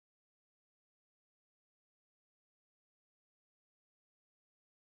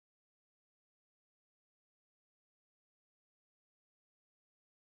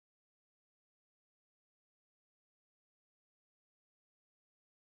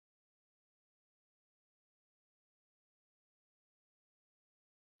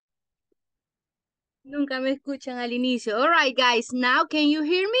Nunca me escuchan al inicio. All right, guys. Now, can you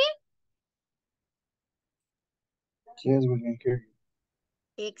hear me? Yes, we can hear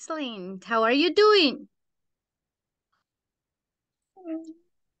you. Excellent. How are you doing?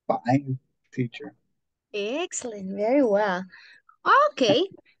 Fine, teacher. Excellent. Very well. Okay.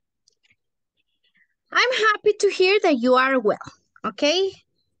 I'm happy to hear that you are well. Okay.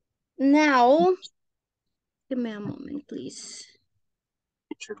 Now, give me a moment, please.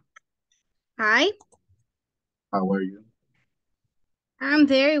 Teacher, Hi. how are you? I'm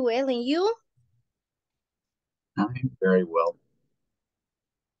very well. And you? I'm very well.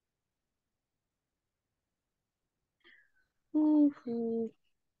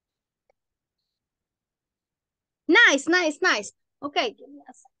 Nice, nice, nice. Okay. Give me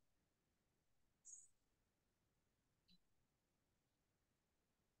a second.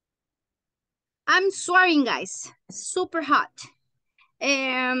 I'm swearing, guys. Super hot.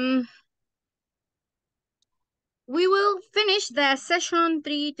 We will finish the session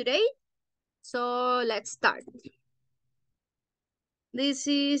 3 today. So let's start. This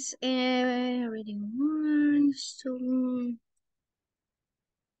is reading 1, so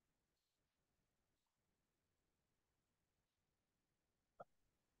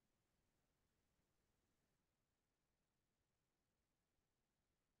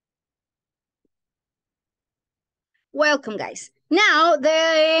welcome, guys. Now,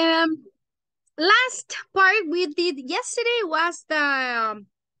 the last part we did yesterday was the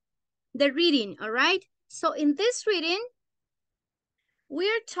reading, all right? So in this reading,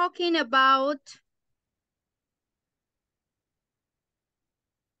 we're talking about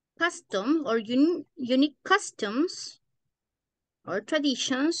custom or unique customs or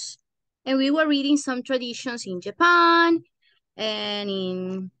traditions. And we were reading some traditions in Japan and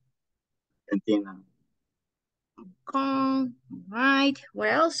in Argentina. Kong, right?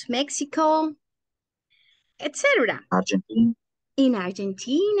 Where else? Mexico, etc. Argentina. In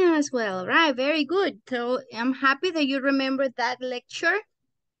Argentina as well, right? Very good. So I'm happy that you remember that lecture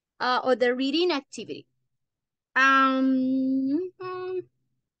or the reading activity.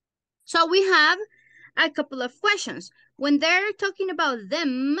 So we have a couple of questions. When they're talking about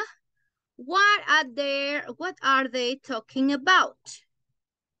them, what are they talking about?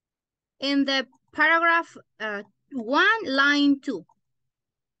 In the paragraph 1, line 2.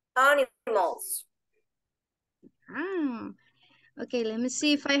 Animals. Okay, let me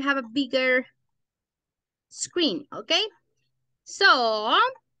see if I have a bigger screen, okay? So,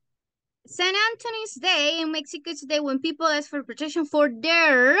 St. Anthony's Day in Mexico is the day when people ask for protection for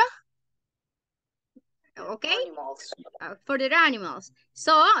their, okay? Animals. For their animals.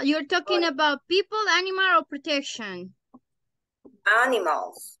 So, you're talking about people, animal, or protection?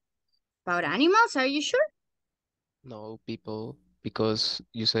 Animals. About animals, are you sure? No, people, because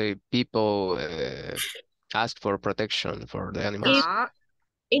you say people ask for protection for the animals.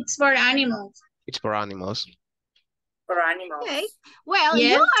 It's for animals. It's for animals. For animals. Okay. Well,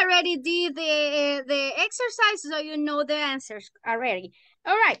 Yes. you already did the exercise, so you know the answers already.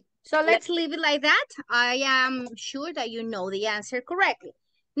 All right. So let's leave it like that. I am sure that you know the answer correctly.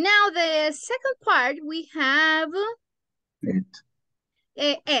 Now, the second part, we have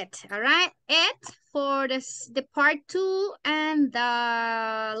it, all right? It for the part 2 and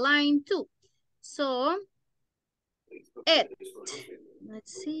the line 2. So, it.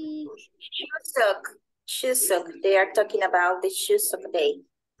 Let's see. Shusuk. They are talking about the Shusuk Day.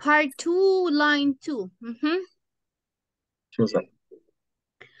 Part 2, line 2.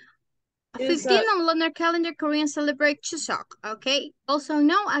 15 on lunar calendar, Koreans celebrate Chuseok, okay? Also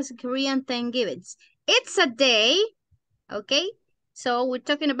known as Korean Thanksgiving. It's a day, okay? So we're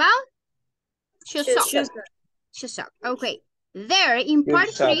talking about Chuseok. Chuseok, okay. There, in part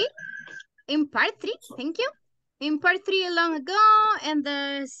 3, thank you. In part 3 long ago, and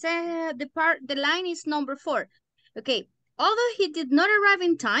the line is number 4. Okay, although he did not arrive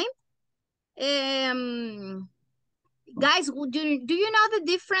in time, guys, do you know the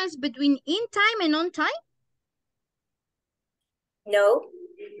difference between in time and on time? No.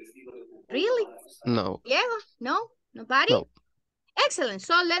 Really? No. Yeah, no, nobody? No. Excellent.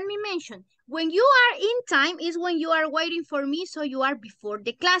 So let me mention, when you are in time is when you are waiting for me, so you are before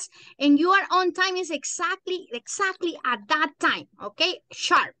the class, and you are on time is exactly at that time, okay?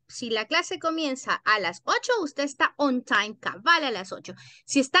 Sharp. Si la clase comienza a las 8, usted está on time, cabal a las 8.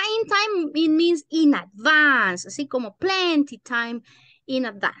 Si está in time, it means in advance, así como plenty time in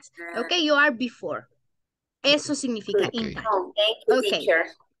advance, okay? You are before. Eso significa in time. Oh, thank you, okay. teacher.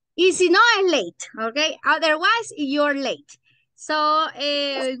 Y si no, es late, okay? Otherwise, you're late. So,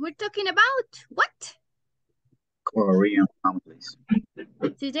 we're talking about what? Korean families.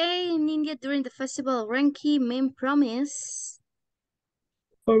 Today in India during the festival of Ranki, main promise.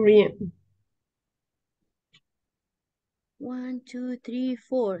 Korean. 1, 2, 3,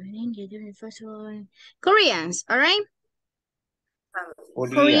 4. In India during the festival of Koreans, all right?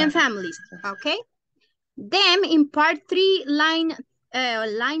 Korean families, okay? Them in part 3, line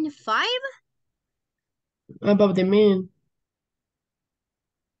 5. About the men.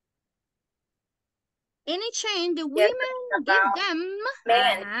 Any change, the Yes, women give about them.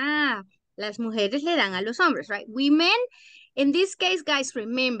 men. Ajá. Las mujeres le dan a los hombres, right? Women, in this case, guys,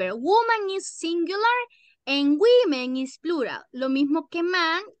 remember, woman is singular and women is plural. Lo mismo que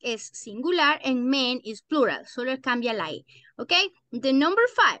man es singular and men is plural. Solo cambia la E. Okay? The number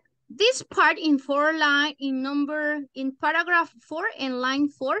 5. This part in paragraph 4 and line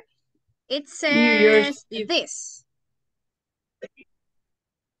 4, it New Year's says Eve. this.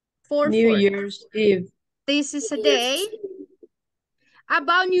 4, New 4. Year's Eve. This is a day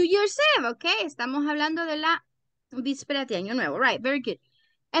about New Year's Eve, okay? Estamos hablando de la víspera de Año Nuevo, right? Very good.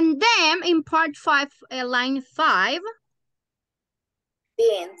 And then in part 5, line 5.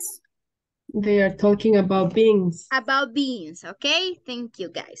 Beans. They are talking about beans. About beans, okay? Thank you,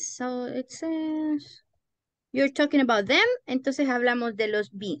 guys. So it says, you're talking about them, entonces hablamos de los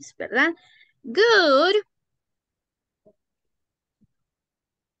beans, ¿verdad? Good.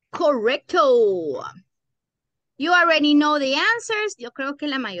 Correcto. You already know the answers. Yo creo que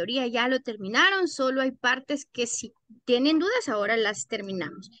la mayoría ya lo terminaron. Solo hay partes que si tienen dudas, ahora las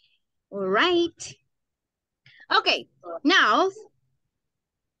terminamos. All right. Okay, now,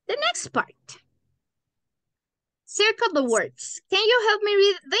 the next part. Circle the words. Can you help me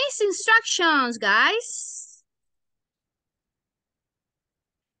read these instructions, guys?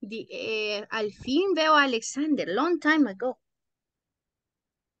 Al fin veo a Alexander, long time ago.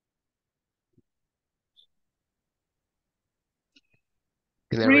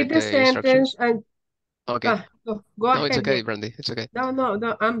 Can I Read the instructions? sentence and Okay. go No, ahead. it's okay, Diego. Brandy. It's okay.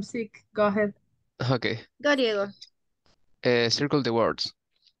 No, I'm sick. Go ahead. Okay. Go, Diego. Circle the words.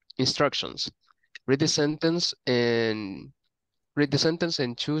 Instructions. Read the sentence and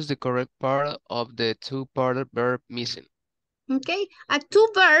choose the correct part of the two-part verb missing. Okay, a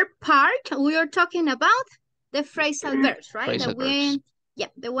two-verb part, we are talking about the phrasal verbs, right? Phrasal verbs. Yeah,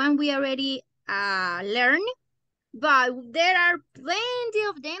 the one we already learned. But there are plenty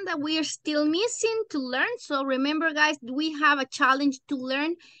of them that we are still missing to learn. So remember, guys, we have a challenge to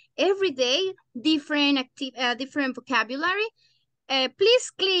learn every day, different vocabulary.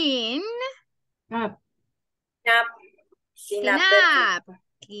 Please clean. Up. Up.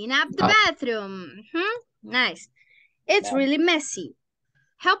 Clean up the bathroom. Nice. It's really messy.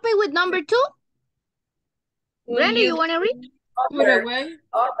 Help me with number 2. Brandy, you want to read? Put away.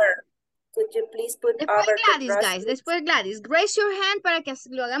 Over. Could you please put Después over Gladys, the guys. Después Gladys. Raise your hand para que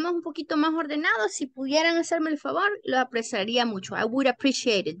lo hagamos un poquito más ordenado. Si pudieran hacerme el favor, lo apreciaría mucho. I would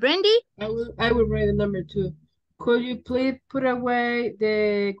appreciate it. Brandy? I will read the number 2. Could you please put away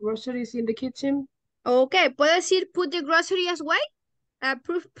the groceries in the kitchen? Okay. ¿Puedo decir put the groceries away?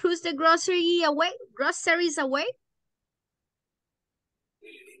 Put the groceries away?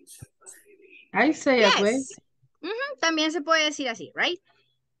 I say Yes. away. También se puede decir así, right?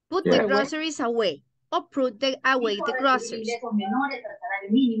 Put Yeah. the groceries away. Or put away the groceries.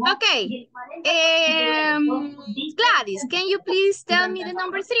 Okay. Gladys, can you please tell me the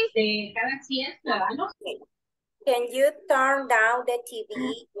number 3? Can you turn down the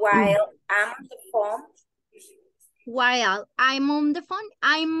TV while I'm on the phone? While I'm on the phone?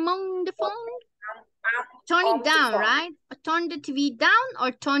 Turn it down, right? Turn the TV down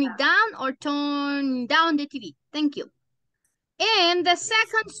or turn it down or turn down the TV. Thank you. And the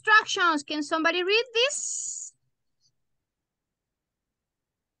second instructions, can somebody read this?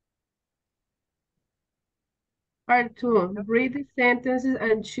 Part 2. Read the sentences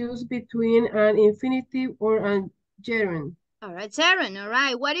and choose between an infinitive or a gerund. All right, Sharon. All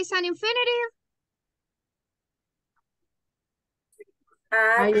right. What is an infinitive?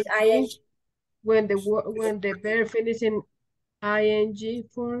 ING. When the verb finishes in ing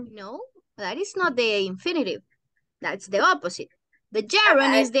form. No, that is not the infinitive. That's the opposite. The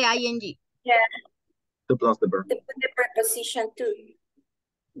gerund is the ing. Yeah. To plus the verb. To put the preposition to.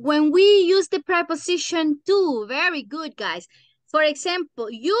 When we use the preposition to, very good, guys. For example,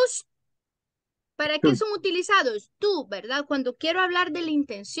 use, ¿para qué son utilizados? To, ¿verdad? Cuando quiero hablar de la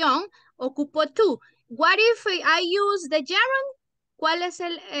intención, ocupo to. What if I use the gerund? ¿Cuál es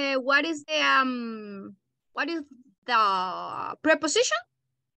what is the preposition?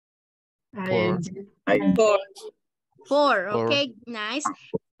 For, okay, nice.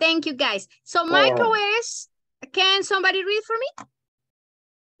 Thank you, guys. So micro es Can somebody read for me?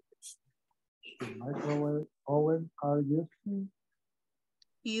 Microwave oven are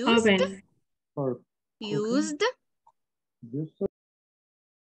Used. Oven. for Used.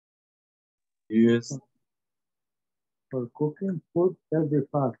 Use. for cooking food very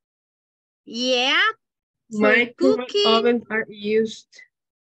fast. Yeah. For Microwave cooking. ovens are used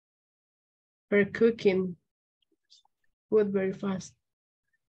for cooking food very fast.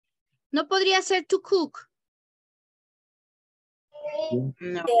 No podría ser to cook. No.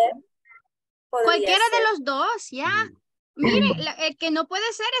 Yes. Podría Cualquiera de ser. los dos, ya. Miren, el que no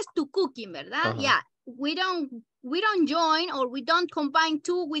puede ser es to cooking, ¿verdad? Ajá. Yeah. We don't join or we don't combine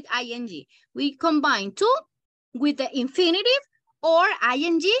to with ing. We combine to with the infinitive or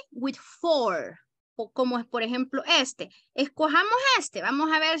ing with for. O como es, por ejemplo, este. Escojamos este. Vamos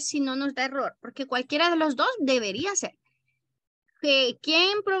a ver si no nos da error. Porque cualquiera de los dos debería ser.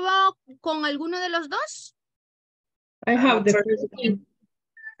 ¿Quién probó con alguno de los dos? I have the For first cooking.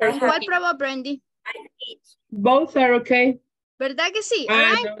 one. ¿Cuál probó, Brandy? I eat. Both are okay. ¿Verdad que sí? All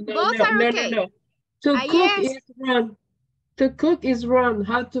right? No, Both are okay. no. To Ah, cook yes. is wrong. To cook is wrong.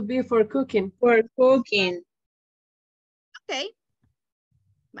 How to be for cooking? For cooking. Ok.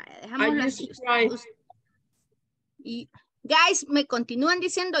 Vale, I dejámoslo used así. to try. Guys, me continúan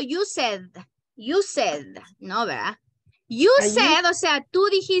diciendo you said. You said. No, ¿verdad? You I said, o sea, tú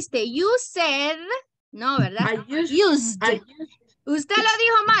dijiste you said. No, ¿verdad? I used. Used. I used. Usted lo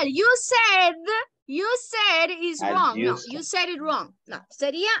dijo mal. You said is I wrong. No, used. you said it wrong. No,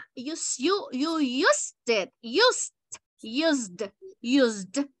 sería you used it. Used. I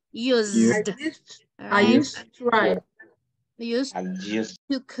used. I Alright? used to try. Used I just.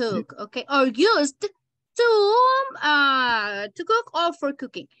 to cook, okay? Or used to cook or for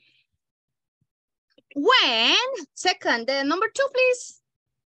cooking. When, second, number 2, please.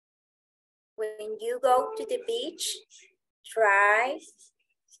 When you go to the beach, try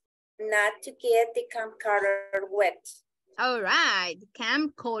not to get the camcorder wet. All right,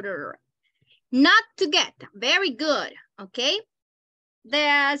 camcorder. Not to get, very good, okay?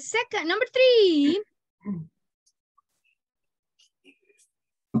 The second, number 3.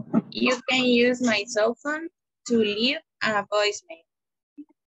 You can use my cell phone to leave a voicemail.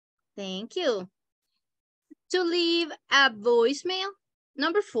 Thank you. To leave a voicemail.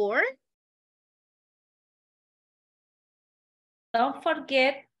 Number 4. Don't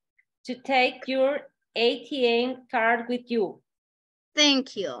forget to take your ATM card with you.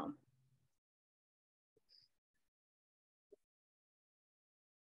 Thank you.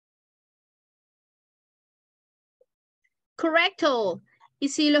 Correcto. ¿Y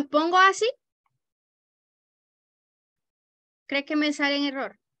si los pongo así? ¿Cree que me sale en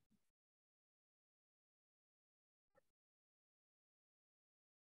error?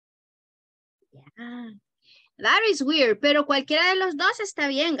 Yeah. That is weird, pero cualquiera de los dos está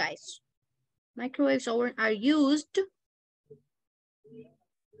bien, guys. Microwaves are used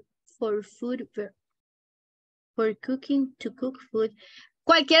for food, for cooking, to cook food.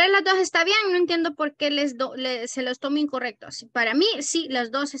 Cualquiera de las dos está bien, no entiendo por qué se los tomo incorrectos. Para mí, sí,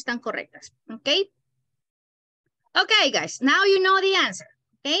 las dos están correctas, ¿ok? Okay, guys, now you know the answer,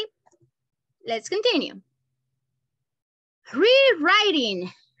 okay? Let's continue. Rewriting,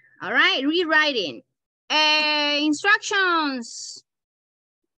 all right, rewriting. Instructions.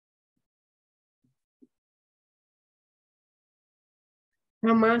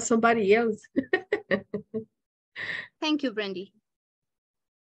 Come on, somebody else. Thank you, Brandy.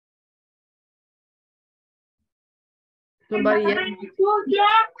 Somebody else.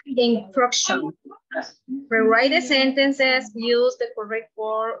 The instruction. Rewrite the sentences, use the correct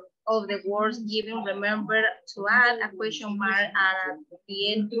form of the words given. Remember to add a question mark at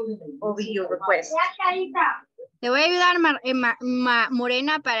the end of your request. Le voy a ayudar,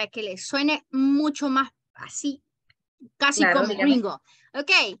 Morena, para que le suene mucho más así, casi Claro, como dígame. gringo.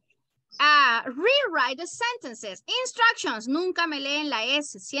 Ok. Rewrite the sentences. Instructions. Nunca me leen la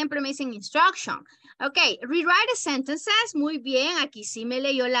S. Siempre me dicen instruction. Ok. Rewrite the sentences. Muy bien. Aquí sí me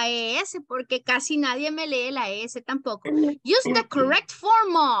leyó la ES porque casi nadie me lee la ES tampoco. Use the correct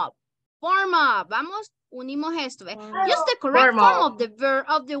form of. Form of. Vamos, unimos esto. Use the correct form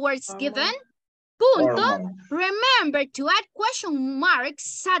of the words given. Punto. Remember to add question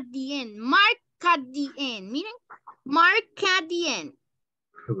marks at the end. Mark at the end. Miren. Mark at the end.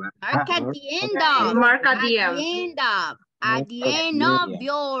 Mark at the end of. Mark at the At end. the end of. At the end of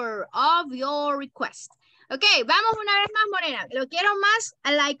your request. Ok, vamos una vez más, Morena. Lo quiero más,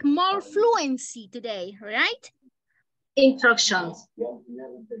 like more fluency today, right? Instructions.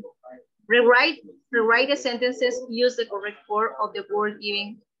 Rewrite the sentences, use the correct form of the word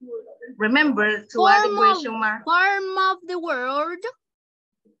given. Remember to add the question mark. Form of the word.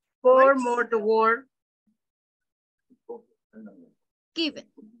 Form of the word Given.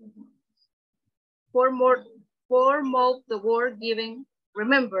 Form of the word given.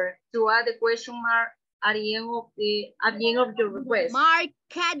 Remember to add the question mark at the end of your request. Mark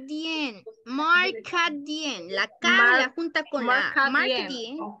at the end. Mark at the end. La K la junta con la A. Mark at the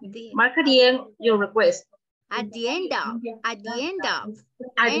end. Okay. Mark at the end your request. At the end of. At the end of.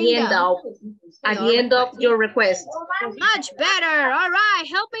 At the end of your request. Much better. All right.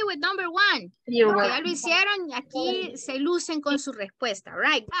 Help me with number 1. You're Ya welcome. lo hicieron. Aquí se lucen con su respuesta. All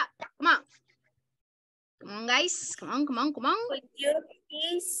right. Come on. Come on, guys. Come on, come on, come on. Could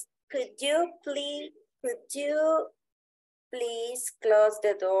you please close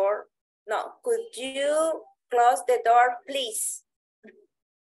the door? No, could you close the door, please?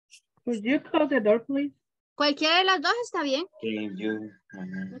 Could you close the door, please? Cualquiera de las dos está bien. Can you?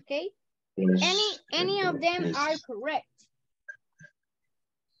 Okay. Please, Any of them please. are correct.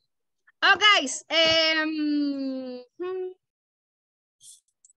 Oh, guys.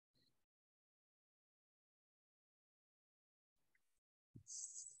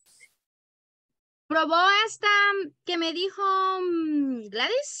 ¿Probó esta que me dijo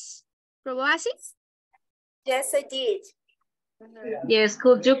Gladys? ¿Probó así? Yes, I did. Yes,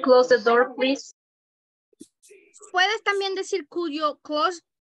 could you close the door, please? Puedes también decir, could you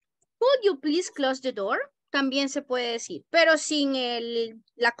please close the door? También se puede decir, pero sin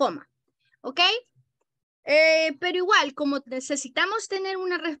la coma. ¿Ok? Pero igual, como necesitamos tener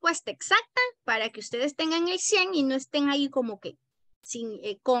una respuesta exacta para que ustedes tengan el 100 y no estén ahí como que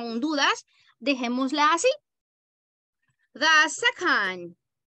con dudas, dejémosla así. The second,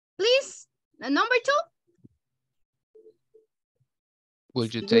 please, number 2. Will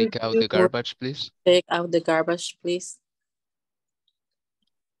you take out the garbage, please? Take out the garbage, please.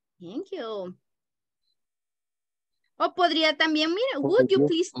 Thank you. O podría también, mira, would you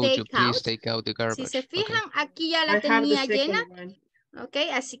please take out the garbage? Si se fijan, Okay. aquí ya la I have the tenía llena. second one. Ok,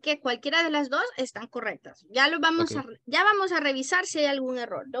 así que cualquiera de las dos están correctas. Ya vamos a revisar si hay algún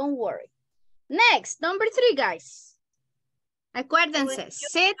error. Don't worry. Next, number 3, guys. Acuérdense,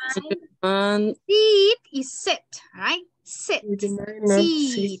 sit y sit, right? Sit. Would you mind not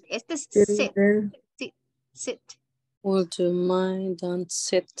Sit. Este es sitting sit. there? Sit. Would you mind don't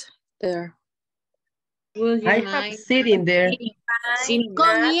sit there? I have sitting there.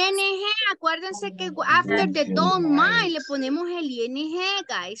 Con ING, acuérdense que after the don't mind le ponemos el ING,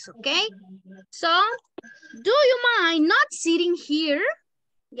 guys, ok? So, do you mind not sitting here?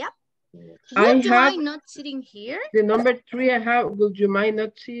 Yep. Would you mind not sitting here? The number 3 I have, would you mind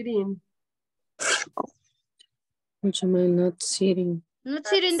not sitting? Would you mind not sitting? Not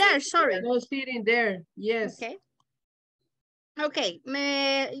sitting there, sorry. No sitting there, yes. Okay. Ok,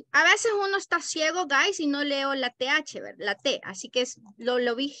 a veces uno está ciego, guys, y no leo la TH, la T, así que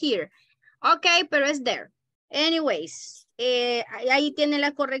lo vi here. Ok, pero es there. Anyways, ahí tiene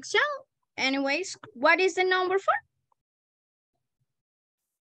la corrección. Anyways, what is the number 4?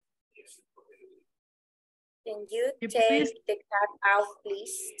 Can you take the cat out,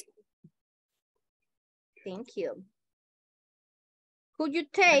 please? Thank you. Could you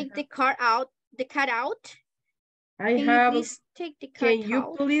take the cat out? Can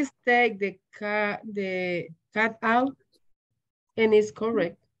you please take the cat out? And it's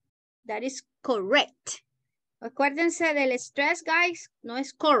correct. That is correct. Acuérdense del stress, guys. No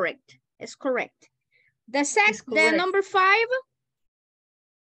es correct. Es correct. The number 5.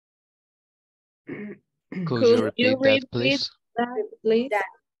 Could you repeat that, please?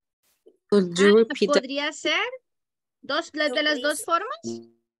 Could you repeat that? ¿Podría ser de las dos formas?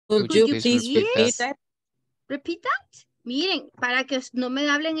 Could you please repeat that? Repeat that. Miren, para que no me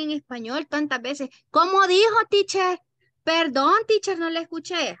hablen en español tantas veces. ¿Cómo dijo, teacher? Perdón, teacher, no le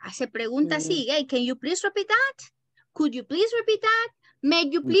escuché. Hace pregunta así. Hey, can you please repeat that? Could you please repeat that? May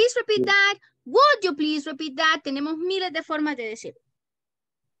you please repeat that? Would you please repeat that? Tenemos miles de formas de decir.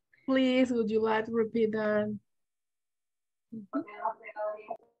 Please, would you like to repeat that?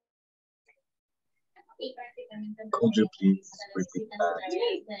 Could you please repeat that?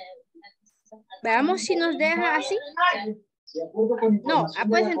 Veamos si nos deja así. No,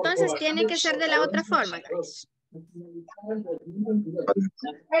 pues entonces tiene que ser de la otra forma, guys.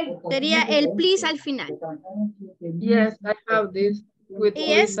 Sería el please al final. Yes, I have this.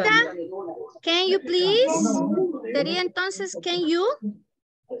 Y esta, can you please? Sería entonces, can you?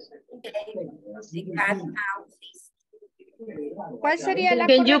 ¿Cuál sería la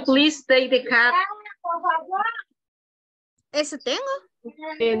Can you correcta? please take the cat? Ese tengo.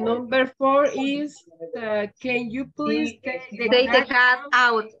 Number 4 is, can you please take the Take the cat cat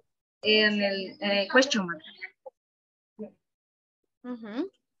out en el question mark. Ujú.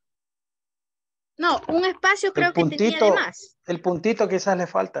 No, un espacio creo que tenía de más. El puntito quizás le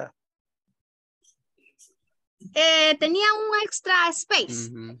falta. Tenía un extra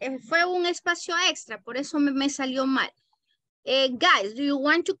space. Fue un espacio extra, por eso me salió mal. Guys, do you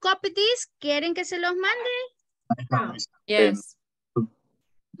want to copy this? ¿Quieren que se los mande? Yes.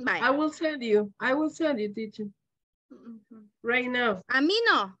 Bye. I will send you, teacher. Right now. A mí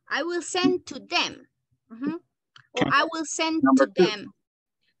no. I will send to them. Or I will send to them.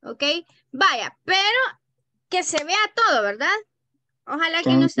 Ok. Vaya, pero que se vea todo, ¿verdad? Ojalá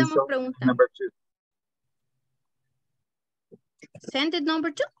que no estemos preguntando. Send it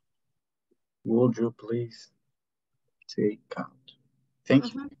number 2. Would you please take count?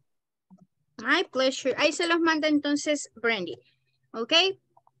 Thank you. My pleasure. Ahí se los manda entonces Brandy. Ok.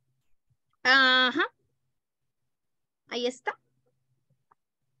 Ajá. Ahí está.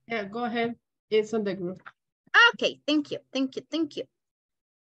 Yeah, go ahead. It's on the group. Okay, thank you.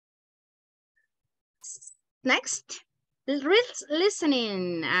 Next,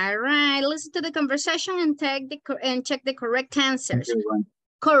 listening. All right, listen to the conversation and check the correct answers.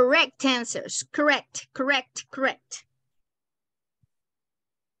 Correct answers. Correct.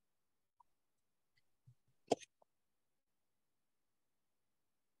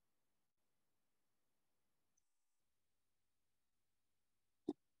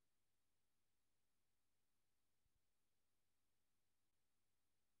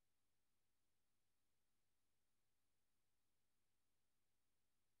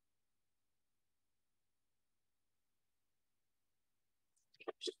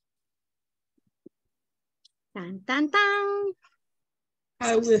 Dun, dun, dun.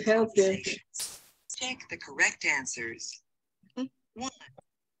 I will help you. Check the correct answers. 1.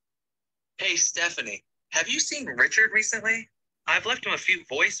 Hey, Stephanie, have you seen Richard recently? I've left him a few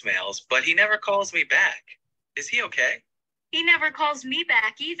voicemails, but he never calls me back. Is he okay? He never calls me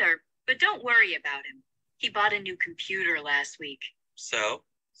back either, but don't worry about him. He bought a new computer last week. So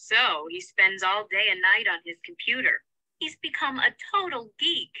he spends all day and night on his computer. He's become a total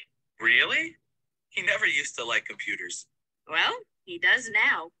geek. Really? He never used to like computers. Well, he does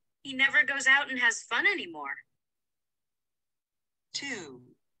now. He never goes out and has fun anymore. 2.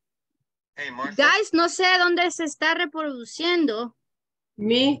 Hey, Martha. Guys, no sé dónde se está reproduciendo.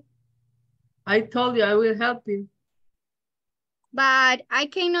 Me? I told you I will help you. But I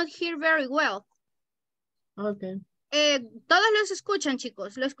cannot hear very well. Okay. Todos los escuchan,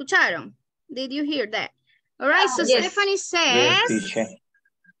 chicos. ¿Lo escucharon? Did you hear that? All right, so Yes. Stephanie says... Yes, teacher.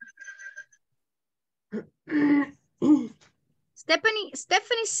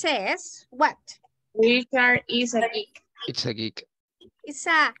 Stephanie says what? Richard is a geek. It's a geek. It's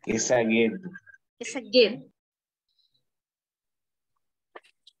a geek.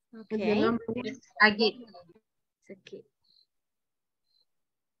 Okay. A geek. It's a geek.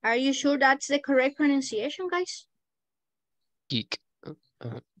 Are you sure that's the correct pronunciation, guys? Geek.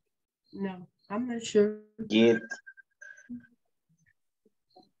 No, I'm not sure. Geek.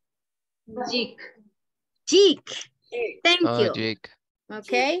 Geek. Thank you. Geek.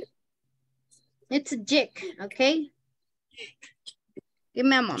 Okay. It's a geek, okay? Give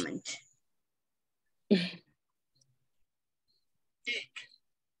me a moment.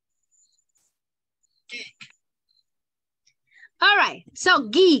 All right, so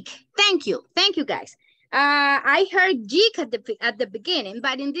geek. Thank you guys. I heard geek at the beginning,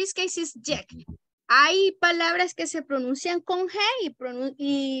 but in this case it's geek. Hay palabras que se pronuncian con G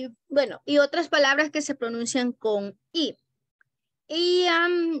y otras palabras que se pronuncian con I. Y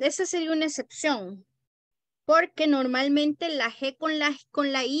esa sería una excepción, porque normalmente la G con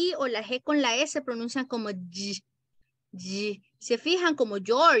la I o la G con la E se pronuncian como G. Se fijan como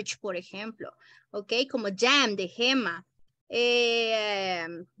George, por ejemplo, ¿ok? Como jam, de gema.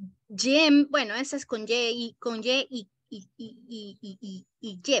 Jim, bueno, esa es con Y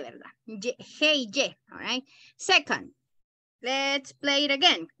Y, ¿verdad? G y Y, all right? Second, let's play it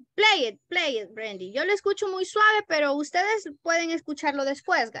again. Play it, Brandy. Yo lo escucho muy suave, pero ustedes pueden escucharlo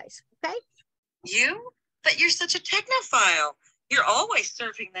después, guys, okay? You? But you're such a technophile. You're always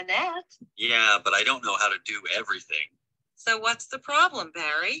surfing the net. Yeah, but I don't know how to do everything. So what's the problem,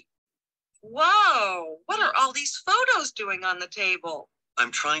 Barry? Whoa, what are all these photos doing on the table?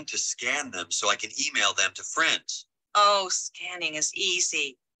 I'm trying to scan them so I can email them to friends. Oh, scanning is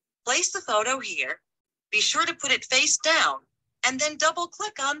easy. Place the photo here. Be sure to put it face down and then double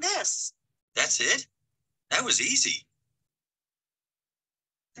click on this. That's it? That was easy.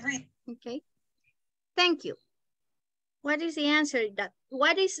 3. Okay. Thank you. What is the answer? That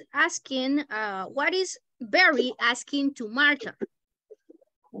what is asking? What is Barry asking to Martha?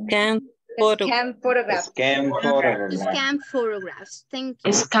 Scan photographs. Scan photograph. Scan photographs. Thank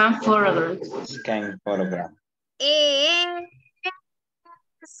you. Scan photographs. Scan photograph. Scan.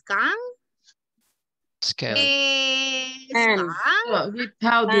 Scan. Scan. No,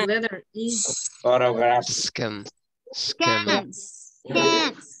 without the letter E. Photograph. Scan. Scan.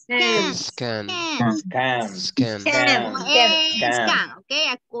 Scan. Scan. Scan. Scan. Scan. Scan. Ok,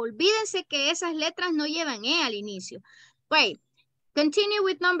 olvídense que esas letras no llevan E al inicio. Wait. Continue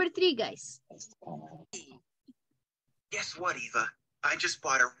with number 3, guys. Guess what, Eva? I just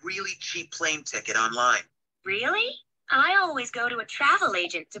bought a really cheap plane ticket online. Really? I always go to a travel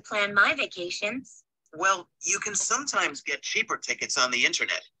agent to plan my vacations. Well, you can sometimes get cheaper tickets on the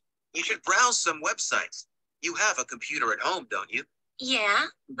internet. You should browse some websites. You have a computer at home, don't you? Yeah,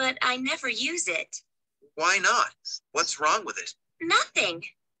 but I never use it. Why not? What's wrong with it? Nothing.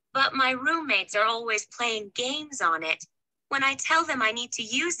 But my roommates are always playing games on it. When I tell them I need to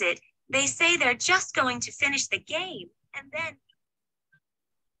use it, they say they're just going to finish the game. And then...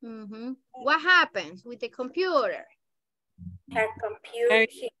 What happens with the computer? Her computer.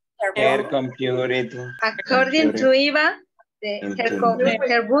 Her computer. According to Eva,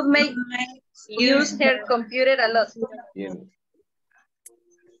 her roommate use her computer a lot. Yeah.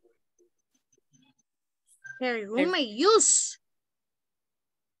 Her roommate use.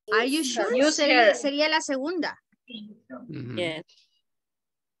 Are you sure? Use sería la segunda. Yes.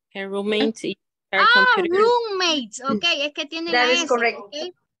 Her roommate. Her computer. Roommates. Ok, es que tiene That la is S. correct.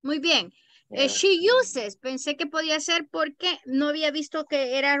 Okay. Muy bien. She uses. Pensé que podía ser porque no había visto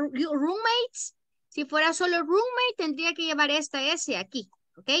que era roommates. Si fuera solo roommate, tendría que llevar esta S aquí.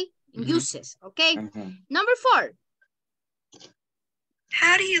 Ok. Uses. Ok. Number 4.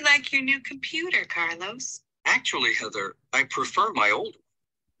 How do you like your new computer, Carlos? Actually, Heather, I prefer my old one.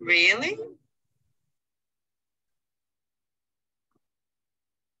 Really?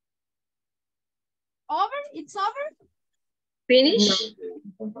 Over? It's over? Finish?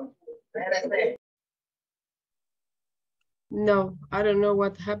 No, I don't know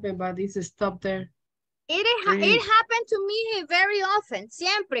what happened, but it's stopped there. It happened to me very often.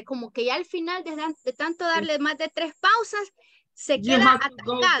 Siempre, como que ya al final de tanto darle más de 3 pausas, se queda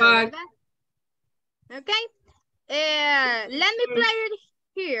atascado, ¿verdad? Okay. Let me play it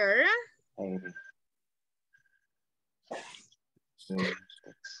here.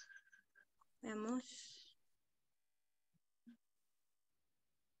 Vamos.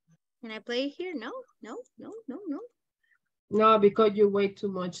 Can I play it here? No. No, because you wait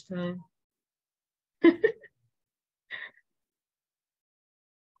too much time.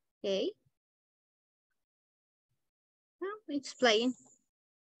 Okay. No, it's playing.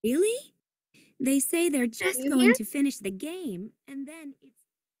 Really? They say they're just going to finish the game and then it's...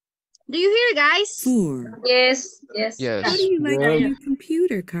 Do you hear, guys? 4. Yes. How do you like your new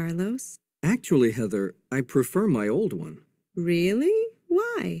computer, Carlos? Actually, Heather, I prefer my old one. Really?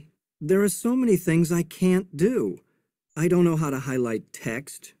 Why? There are so many things I can't do. I don't know how to highlight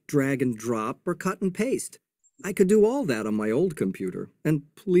text, drag and drop, or cut and paste. I could do all that on my old computer. And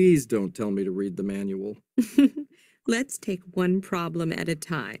please don't tell me to read the manual. Let's take one problem at a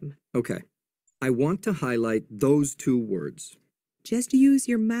time. Okay. I want to highlight those 2 words. Just use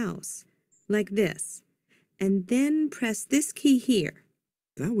your mouse, like this, and then press this key here.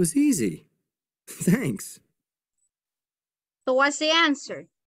 That was easy. Thanks. So what's the answer?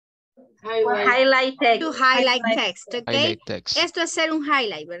 Highlight text. To highlight text, okay? Highlight text. Esto es hacer un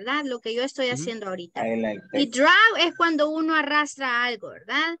highlight, ¿verdad? Lo que yo estoy haciendo ahorita. Y Text. drag es cuando uno arrastra algo,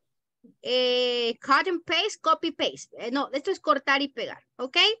 ¿verdad? Cut and paste, copy paste. No, esto es cortar y pegar,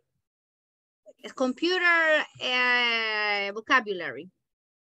 ¿ok? Es computer vocabulary.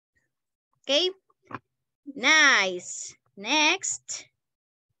 Okay. Nice. Next.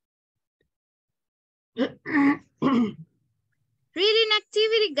 Reading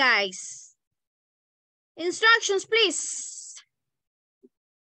activity, guys. Instructions, please.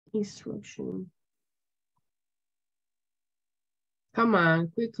 Instruction. Come on,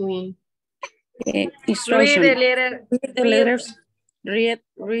 quickly. Instruction. Read the letter. Read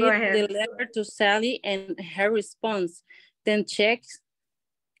the letter to Sally and her response. Then check.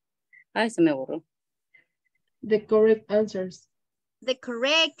 Ay, se me borró. The correct answers. The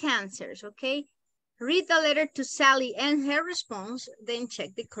correct answers, okay? Read the letter to Sally and her response, then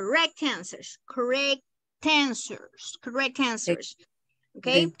check the correct answers. Correct answers. Correct answers.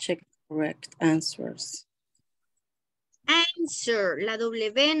 Okay? Then check correct answers. Answer. La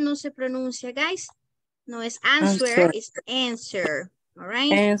W no se pronuncia, guys. No es answer, it's answer. All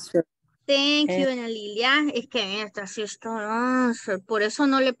right? Answer. Thank you, Ana Lilia. Es que esta sí está, por eso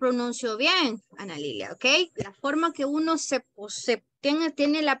no le pronuncio bien, Ana Lilia, ¿ok? La forma que uno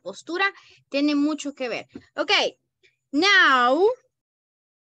tiene la postura tiene mucho que ver. Ok, now,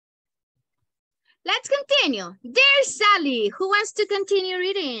 let's continue. Dear Sally, who wants to continue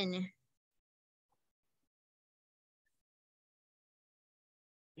reading?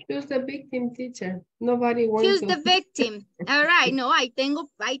 Who's the victim, teacher? Nobody wants Who's to. the victim? All right, no, ahí tengo,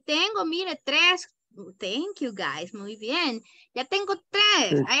 mire, 3. Thank you, guys. Muy bien. Ya tengo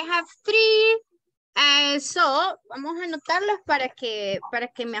 3. I have 3. So, vamos a anotarlos para que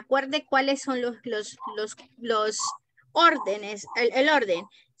me acuerde cuáles son los órdenes, el orden.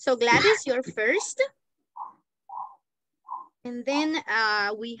 So, Gladys, you're first. And then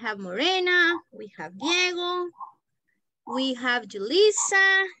we have Morena, we have Diego, we have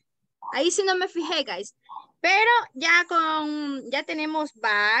Julissa. Ahí sí no me fijé, guys. Pero ya tenemos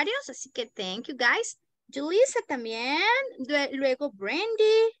varios, así que thank you, guys. Julissa también. Luego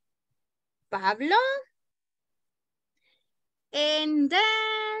Brandy. Pablo. And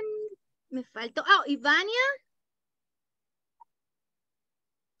then me faltó. Oh, Ivania.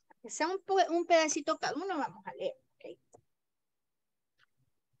 Que sea un pedacito cada uno, vamos a leer. Okay.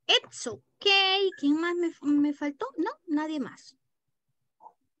 It's okay. ¿Quién más me faltó? No, nadie más.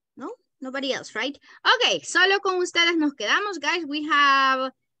 No, nobody else, right? Okay, solo con ustedes nos quedamos, guys. We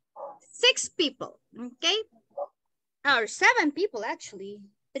have 6 people, okay? Or 7 people, actually.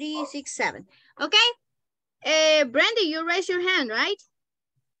 3, 6, 7. Okay? Brandy, you raise your hand, right?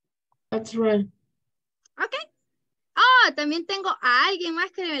 That's right. Okay. Oh, también tengo a alguien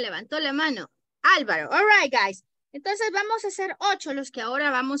más que me levantó la mano. Álvaro. All right, guys. Entonces vamos a hacer 8 los que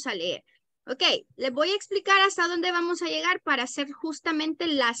ahora vamos a leer. Ok, les voy a explicar hasta dónde vamos a llegar para hacer justamente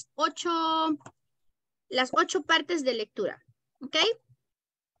las 8 partes de lectura. Ok.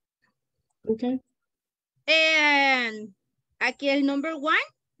 Ok. Aquí el number 1.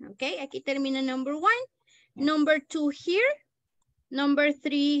 Ok, aquí termina number 1. Number 2 here. Number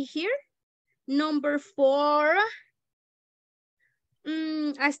 3 here. Number 4.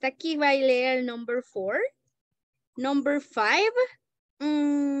 Hasta aquí va a leer el number 4. Number 5.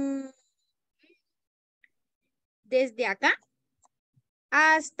 Desde acá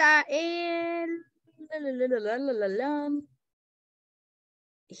hasta el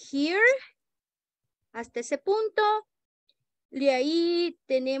here, hasta ese punto. De ahí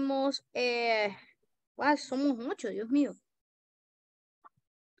tenemos, wow, somos 8, Dios mío.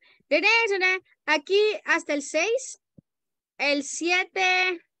 Aquí hasta el 6, el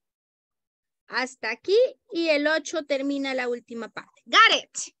 7 hasta aquí y el 8 termina la última parte. Got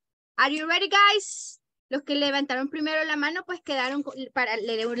it. Are you ready, guys? Los que levantaron primero la mano, pues quedaron para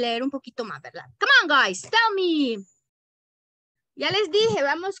leer un poquito más, ¿verdad? Come on, guys, tell me. Ya les dije,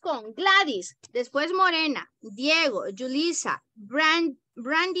 vamos con Gladys, después Morena, Diego, Julissa, Brandy,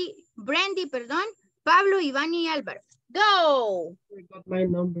 perdón, Pablo, Iván y Álvaro. Go. I got my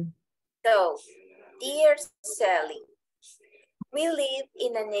number. So, dear Sally, we live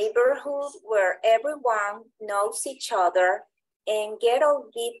in a neighborhood where everyone knows each other and get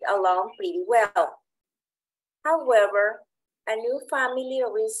along pretty well. However, a new family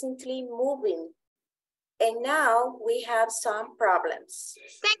recently moved in, and now we have some problems.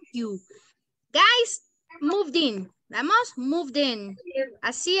 Thank you. Guys, moved in. Vamos, moved in.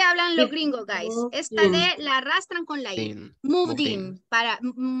 Así hablan los gringos, guys. Esta D la arrastran con la I. Moved in. Para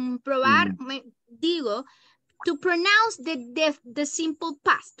probar, digo, to pronounce the simple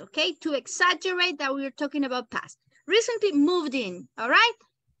past, okay? To exaggerate that we're talking about past. Recently moved in, all right?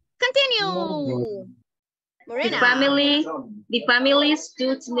 Continue. Morena. The family's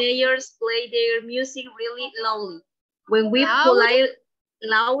 2 teenagers play their music really loudly. When we loudly,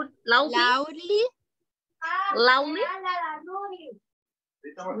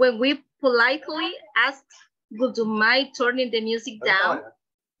 when we politely ask, would you mind turning the music down?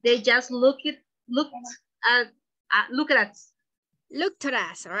 They just looked at us. Looked at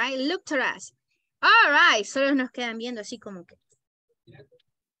us, all right? Looked at us. All right, solo nos quedan viendo así como que.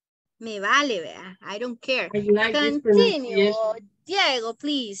 Me vale, vea. I don't care. Like continue. Diego,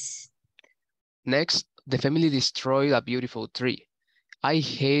 please. Next, the family destroyed a beautiful tree. I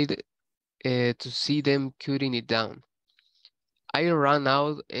hate to see them cutting it down. I ran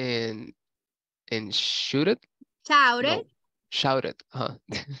out and shouted. Shouted? No, shouted. Huh?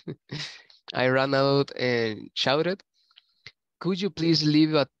 I ran out and shouted, could you please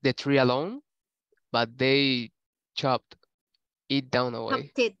leave the tree alone? But they chopped it down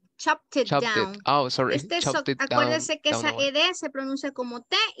away. Chopped it down. Oh, sorry. Acuérdese que esa ED se pronuncia como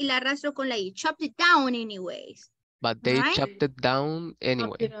T y la arrastro con la I. Chopped it down anyways. But they chopped it down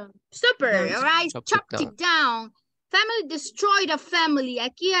anyway. Super, all right, chopped it it down. Family destroyed a family.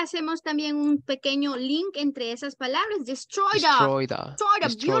 Aquí hacemos también un pequeño link entre esas palabras. Destroyed a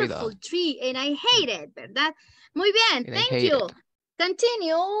beautiful tree. And I hate it, ¿verdad? Muy bien, thank you.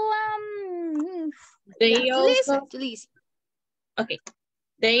 Continue. Okay.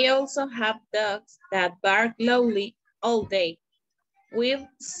 They also have dogs that bark loudly all day. We've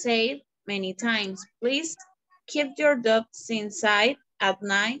said many times, please keep your dogs inside at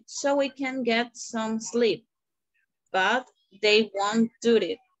night so we can get some sleep. But they won't do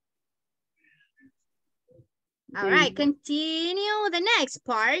it. All right, continue the next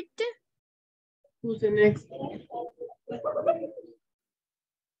part. Who's the next?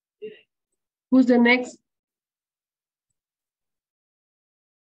 Who's the next?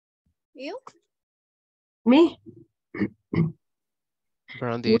 You? Me?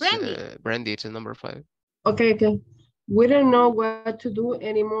 Brandy, it's number 5. Okay. We don't know what to do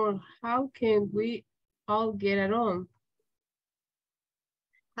anymore. How can we all get along?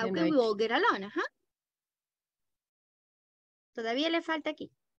 How can we all get along? Todavía le falta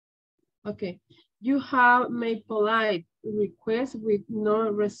aquí. Okay. You have made polite requests with no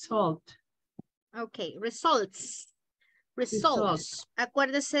result. Okay, results.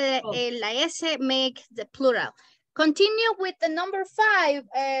 Acuérdese, la S make the plural. Continue with the number 5.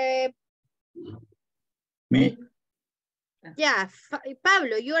 Me? Yeah,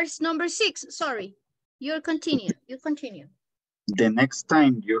 Pablo, yours number 6. Sorry. You continue. The next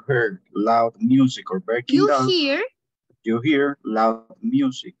time you hear loud music or barking dogs, you hear loud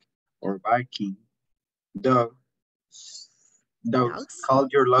music or barking dogs, call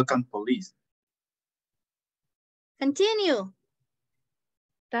your local police. Continue.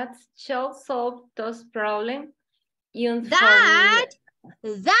 That should solve those problems. That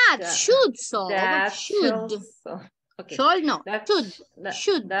should solve. Okay.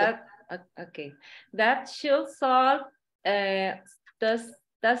 Should. Okay. That should solve this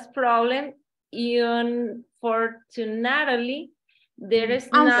problem. Unfortunately, there is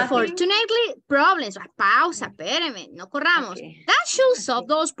Unfortunately, problems. Pausa, espérame, no corramos. Okay. That should solve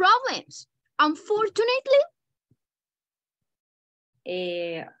those problems. Unfortunately.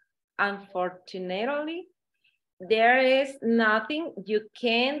 Unfortunately, there is nothing you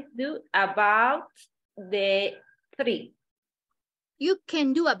can do about the tree. You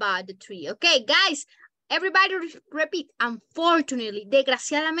can do about the tree. Okay, guys, everybody repeat. Unfortunately,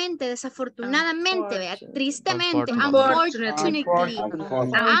 desgraciadamente, desafortunadamente, vea, tristemente, unfortunately.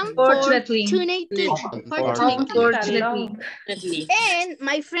 And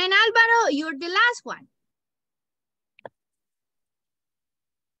my friend Alvaro, you're the last one.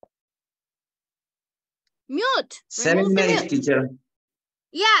 Mute. 7 minutes, teacher.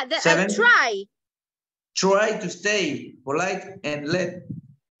 Yeah, try. Try to stay polite and let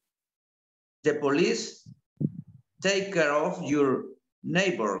the police take care of your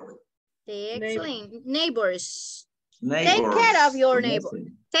neighbor. Excellent. Neighbors. Take care of your neighbor.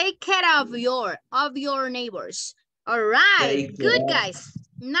 Take care of your neighbors. All right. Good, guys.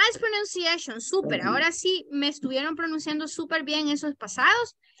 Nice pronunciation. Super. Ahora sí me estuvieron pronunciando súper bien esos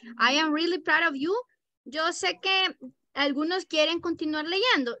pasados. I am really proud of you. Yo sé que algunos quieren continuar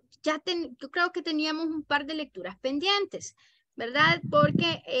leyendo. Yo creo que teníamos un par de lecturas pendientes, ¿verdad?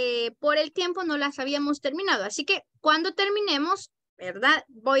 Porque por el tiempo no las habíamos terminado. Así que cuando terminemos, ¿verdad?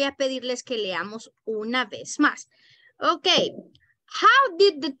 Voy a pedirles que leamos una vez más. Ok. How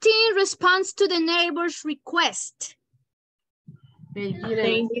did the teen respond to the neighbor's request? They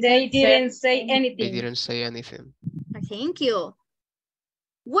didn't say anything. They didn't say anything. Thank you.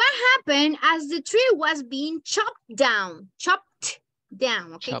 What happened as the tree was being chopped down? Chopped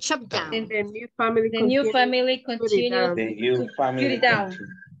down. Okay, chopped down. And the new family continued to put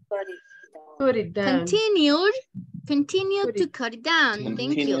it down. Continued to cut it down.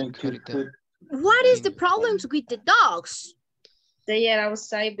 Thank you. What is the problems with the dogs? They are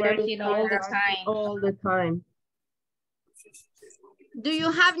outside barking all the time. All the time. Do you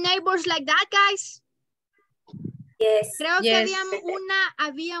have neighbors like that, guys? Yes. Creo que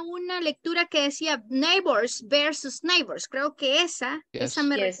había una lectura que decía neighbors versus neighbors. Creo que esa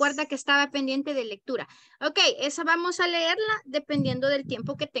me recuerda que estaba pendiente de lectura. Ok, esa vamos a leerla dependiendo del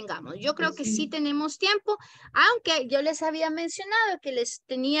tiempo que tengamos. Yo creo que sí tenemos tiempo, aunque yo les había mencionado que les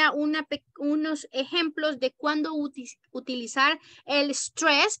tenía unos ejemplos de cuándo utilizar el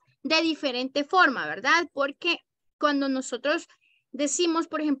stress de diferente forma, ¿verdad? Porque cuando nosotros decimos,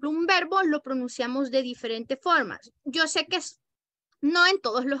 por ejemplo, un verbo, lo pronunciamos de diferentes formas. Yo sé que no en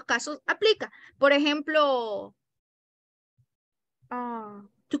todos los casos aplica. Por ejemplo,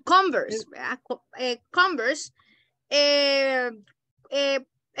 to converse. Converse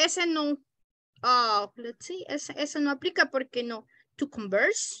Ese no, let's see, ese no aplica porque no. To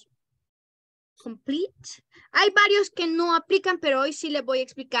converse, complete. Hay varios que no aplican, pero hoy sí les voy a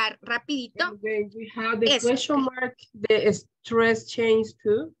explicar rapidito. And then we have the question mark, the stress change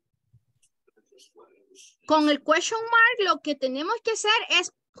too. Con el question mark lo que tenemos que hacer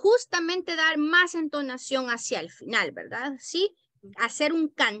es justamente dar más entonación hacia el final, ¿verdad? Sí, hacer un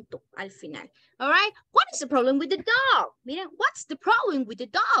canto al final. All right, what is the problem with the dog? Miren, what's the problem with the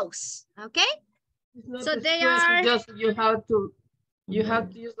dogs? Okay, so they are just you have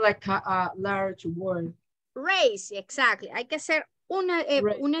to use like a large word. Raise, exactly. Hay que hacer una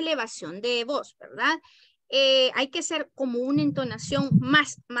elevación de voz, ¿verdad? Hay que hacer como una entonación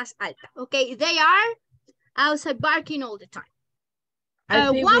más alta. Okay, they are outside barking all the time. I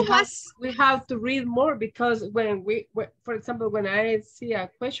think we have to read more because when for example, when I see a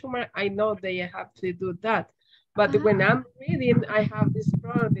question mark, I know they have to do that. But when I'm reading, I have this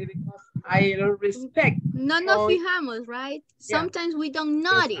problem because I don't respect. No nos fijamos, right? Yeah. Sometimes we don't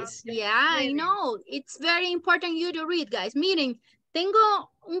notice. Yeah, I know. It's very important you to read, guys. Miren,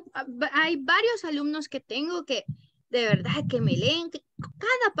 hay varios alumnos que tengo que de verdad que me leen, que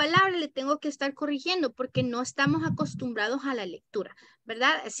cada palabra le tengo que estar corrigiendo porque no estamos acostumbrados a la lectura,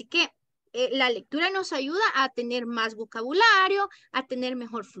 ¿verdad? Así que la lectura nos ayuda a tener más vocabulario, a tener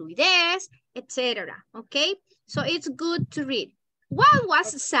mejor fluidez, etcétera, ¿ok? So it's good to read. What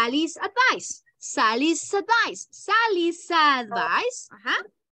was Sally's advice? Sally's advice. Sally's advice.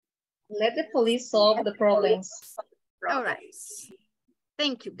 Let the police solve the problems. All right.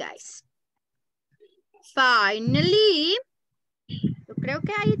 Thank you, guys. Finally, yo creo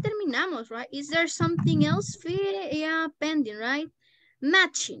que ahí terminamos, right? Is there something else pending, right?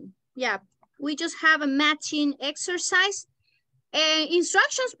 Matching. Yeah, we just have a matching exercise.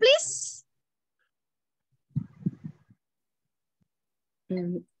 Instructions, please.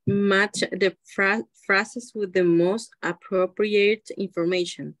 Match the phrases with the most appropriate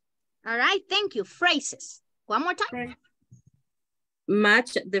information. All right, thank you. Phrases. One more time.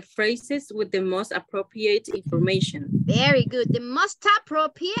 Match the phrases with the most appropriate information. Very good. The most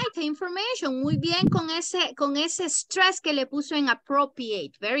appropriate information. Muy bien con ese stress que le puso en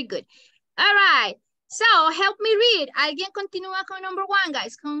appropriate. Very good. All right. So, help me read. ¿Alguien continúa con number one,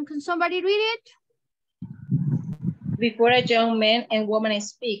 guys? Can somebody read it? Before a young man and woman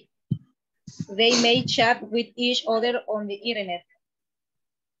speak, they may chat with each other on the internet.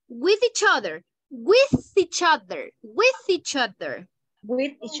 With each other. With each other. With each other.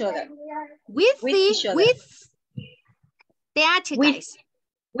 With each other. With each other. With TH, guys.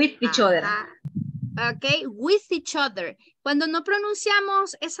 With each other. Ok, with each other. Cuando no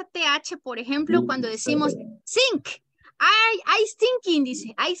pronunciamos esa TH, por ejemplo, cuando decimos think. I thinking,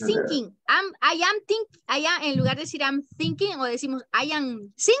 dice, I thinking. En lugar de decir I'm thinking o decimos I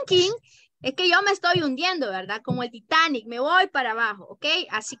am thinking, es que yo me estoy hundiendo, ¿verdad? Como el Titanic, me voy para abajo, ¿ok?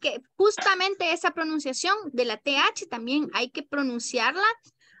 Así que justamente esa pronunciación de la TH también hay que pronunciarla,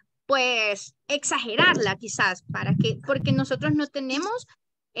 pues exagerarla quizás, porque nosotros no tenemos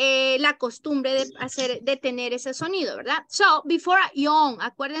la costumbre de tener ese sonido, ¿verdad? So, before a young,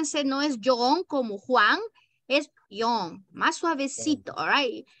 acuérdense, no es young como Juan, es young, más suavecito, all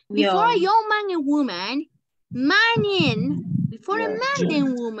right? Before a young man and woman, before a man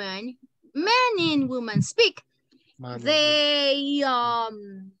and woman, man and woman speak, they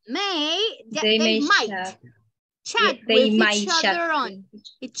might chat with each other on.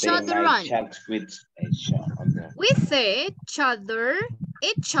 Each other on. With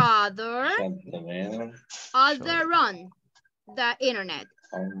each other on the internet.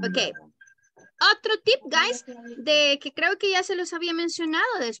 Okay. Otro tip, guys, de que creo que ya se los había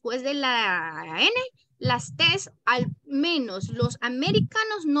mencionado después de la N, las T's, al menos los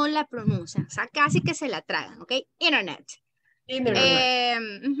americanos no la pronuncian, o sea, casi que se la tragan, ¿ok? Internet.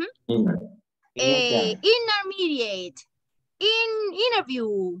 Intermediate,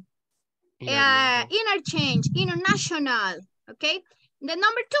 interview, interchange, international, ¿ok? The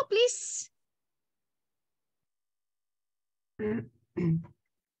number 2, please.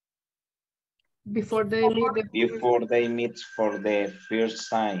 Before they meet for the first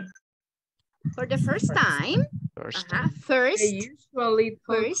time. For the first time. First. They usually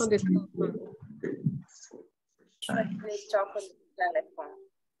talk on the telephone.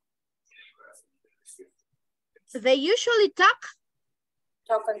 They usually talk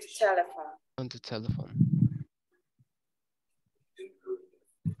on the telephone. On the telephone.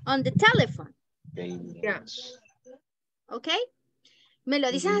 On the telephone. Yeah. Okay. Me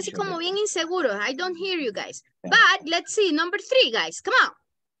lo dicen así como bien inseguro. I don't hear you guys. But let's see. Number 3, guys. Come on.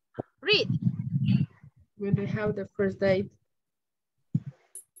 Read. When they have the first date.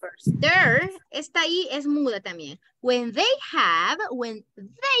 There, esta I es muda también. When they have,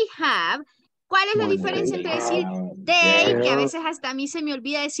 ¿cuál es la diferencia entre decir they, que a veces hasta a mí se me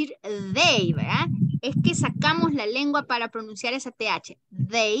olvida decir they, ¿verdad? Es que sacamos la lengua para pronunciar esa TH.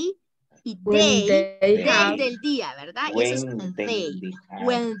 They y they del día, ¿verdad? Y eso es they.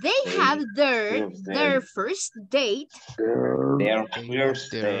 When they have their first date. Their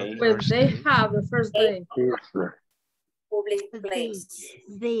first day. When they have the first date. Public place.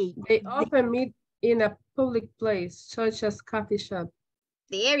 They often meet in a public place, such as coffee shop.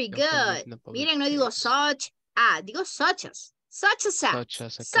 Very good. Miren, no digo such, digo such as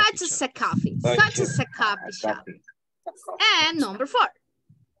a coffee shop. And number 4.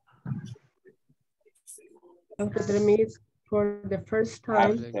 After they meet for the first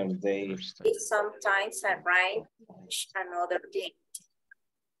time. They sometimes arrange another date.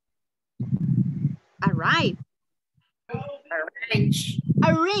 Arrive.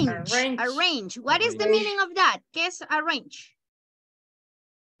 Arrange. What is the meaning of that? ¿Qué es arrange?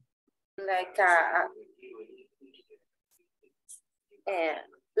 Like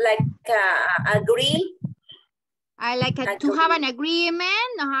agree. I like to have an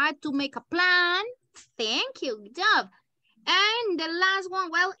agreement, to make a plan. Thank you, good job. And the last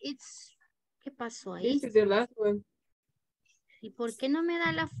one, well, it's, ¿qué pasó ahí? This is the last one. ¿Y por qué no me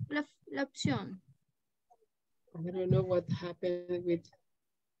da la opción? I don't know what happened with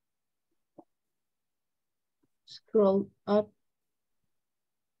scroll up.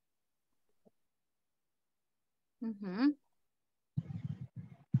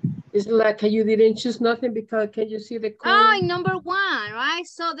 It's like you didn't choose nothing because can you see the code? Oh, number 1, right?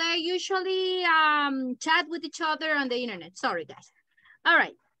 So they usually chat with each other on the internet. Sorry, guys. All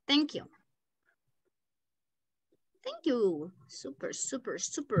right. Thank you. Thank you. Super, super,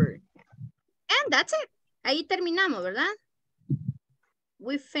 super. And that's it. Ahí terminamos, ¿verdad?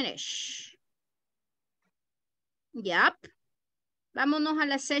 We finish. Yep. Vámonos a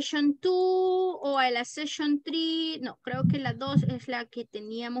la session 2 o a la session 3. No, creo que la 2 es la que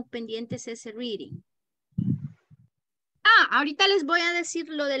teníamos pendientes ese reading. Ahorita les voy a decir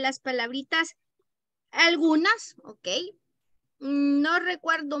lo de las palabritas. Algunas, ok. No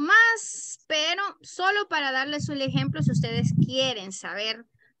recuerdo más, pero solo para darles el ejemplo, si ustedes quieren saber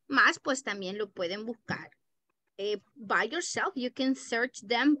más, pues también lo pueden buscar. By yourself, you can search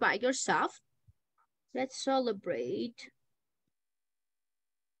them by yourself. Let's celebrate.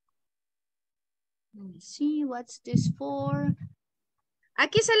 Let me see, what's this for?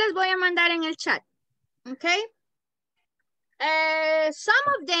 Aquí se les voy a mandar en el chat, okay? Some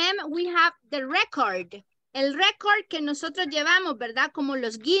of them, we have the record. El record que nosotros llevamos, ¿verdad? Como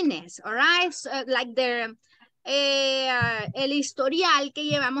los Guinness, all right? So, like the, el historial que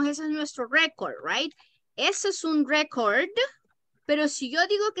llevamos, ese es nuestro record, right? Ese es un record, pero si yo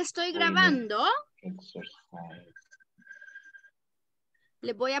digo que estoy grabando,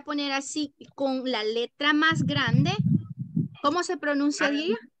 le voy a poner así con la letra más grande. ¿Cómo se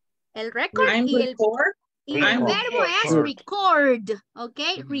pronunciaría? El record y el verbo es record, ¿ok?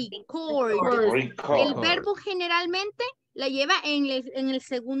 Record. El verbo generalmente la lleva en la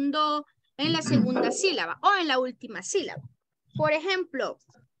segunda sílaba o en la última sílaba. Por ejemplo,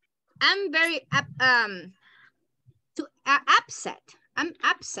 I'm very upset. I'm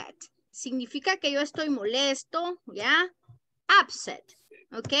upset. Significa que yo estoy molesto, ¿ya? Upset.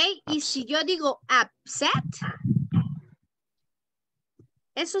 ¿Ok? Y si yo digo upset,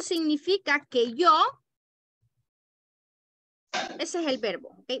 eso significa que yo, ese es el verbo,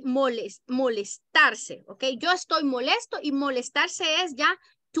 ¿ok? Molestarse, ¿ok? Yo estoy molesto y molestarse es ya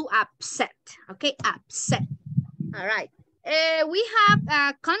to upset, ¿ok? Upset. All right. We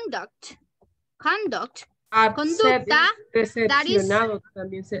have conduct. Conduct. Upset, conducta. Decepcionado,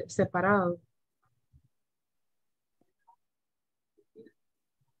 también separado.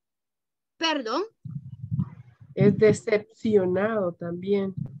 Perdón. Es decepcionado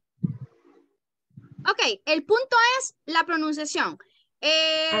también. Ok, el punto es la pronunciación.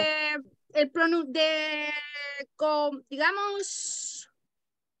 Digamos,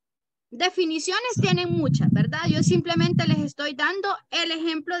 definiciones tienen muchas, ¿verdad? Yo simplemente les estoy dando el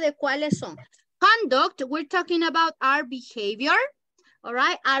ejemplo de cuáles son. Conduct, we're talking about our behavior, all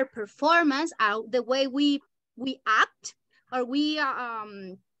right? Our performance, the way we act, or we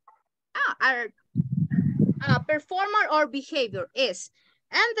performer or behavior is.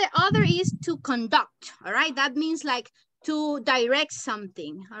 And the other is to conduct, all right? That means like to direct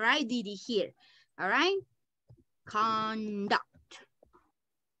something, all right? Dirigir, all right? Conduct.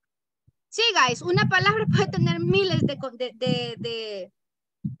 Sí, guys, una palabra puede tener miles de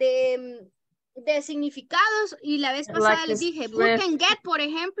de significados y la vez pasada les dije, book and get, por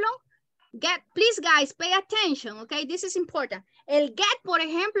ejemplo, get, please guys, pay attention, okay, this is important. El get, por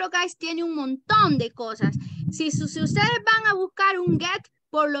ejemplo, guys, tiene un montón de cosas. Si ustedes van a buscar un get,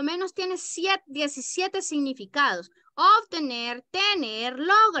 por lo menos tiene 17 significados. Obtener, tener,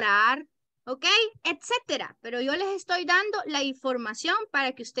 lograr, ok, etcétera. Pero yo les estoy dando la información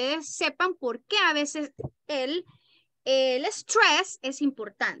para que ustedes sepan por qué a veces el stress es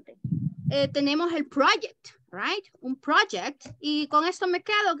importante. Tenemos el project, right? Un project. Y con esto me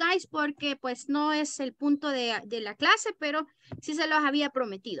quedo, guys, porque pues no es el punto de la clase, pero sí se los había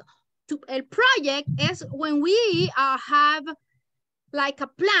prometido. El project es when we have like a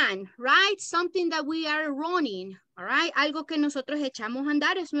plan, right? Something that we are running, all right? Algo que nosotros echamos a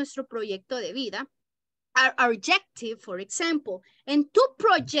andar es nuestro proyecto de vida. Our objective, for example. And to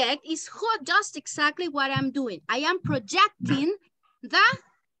project is just exactly what I'm doing. I am projecting the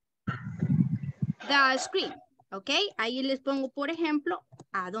screen, ¿ok? Ahí les pongo, por ejemplo,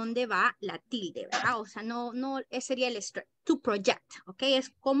 a dónde va la tilde, ¿verdad? O sea, no, ese sería el to project, ¿ok?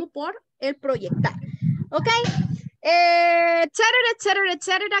 Es como por el proyectar, ¿ok? Etcétera,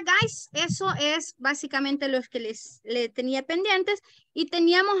 etcétera, guys. Eso es básicamente los que les tenía pendientes. Y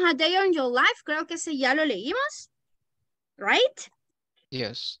teníamos a Day on Your Life, creo que ese ya lo leímos, right?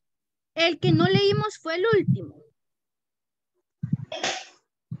 Yes. El que no leímos fue el último.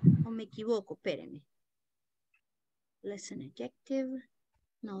 O me equivoco, espérenme. Lesson objective,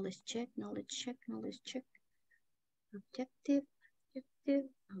 knowledge check, knowledge check, knowledge check. Objective, objective,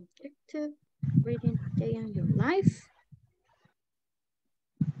 objective. Reading a day on your life.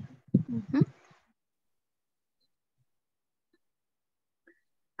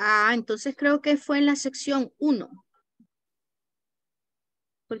 Entonces creo que fue en la sección 1.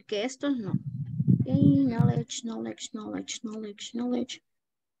 Porque estos no. Okay, knowledge, knowledge, knowledge, knowledge, knowledge.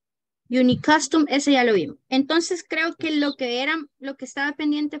 Unique custom, ese ya lo vimos. Entonces creo que lo que estaba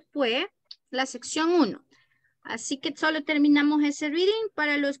pendiente fue la sección 1. Así que solo terminamos ese reading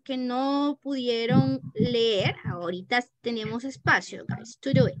para los que no pudieron leer. Ahorita tenemos espacio, guys,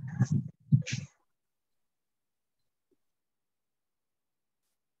 to do it.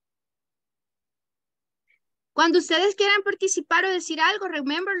 Cuando ustedes quieran participar o decir algo,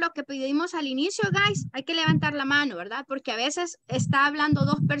 remember lo que pedimos al inicio, guys. Hay que levantar la mano, ¿verdad? Porque a veces está hablando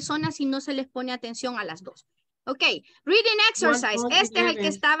 2 personas y no se les pone atención a las 2. Ok, reading exercise. Este es el que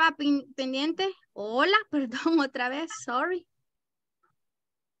estaba pendiente. Hola, perdón, otra vez, sorry.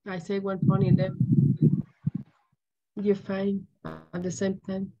 I say 1.11. You're fine at the same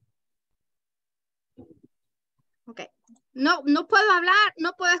time. Ok. No puedo hablar,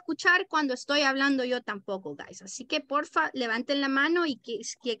 no puedo escuchar cuando estoy hablando yo tampoco, guys. Así que porfa, levanten la mano y que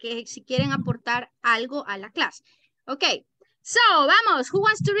si quieren aportar algo a la clase. Ok. So, vamos. Who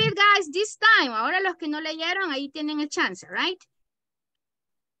wants to read, guys, this time? Ahora los que no leyeron, ahí tienen el chance, right?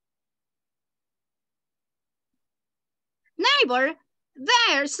 Neighbor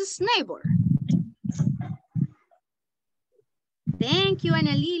versus neighbor. Thank you,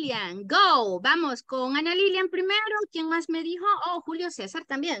 Ana Lilian. Go. Vamos con Ana Lilian primero. ¿Quién más me dijo? Oh, Julio César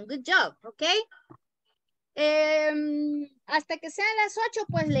también. Good job, ok. Hasta que sean las 8,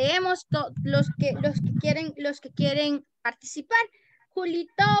 pues leemos los que quieren participar.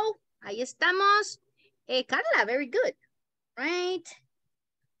 Julito, ahí estamos. Carla, very good. Right.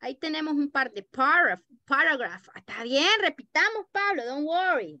 Ahí tenemos un par de paragraph. Está bien, repitamos, Pablo, don't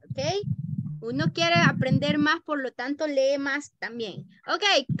worry, ok. Uno quiere aprender más, por lo tanto lee más también. Ok,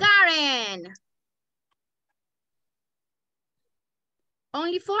 Karen.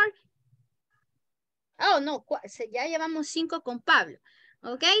 Only 4. Oh, no, ya llevamos 5 con Pablo.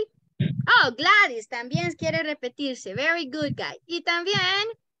 Ok. Oh, Gladys también quiere repetirse. Very good, guy. Y también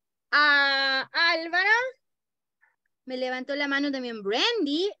Álvaro. Me levantó la mano también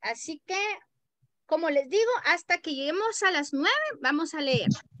Brandy. Así que, como les digo, hasta que lleguemos a las 9, vamos a leer.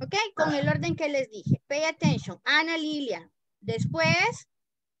 Ok, con el orden que les dije. Pay attention. Ana Lilia. Después,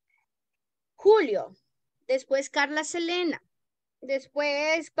 Julio. Después, Carla Selena.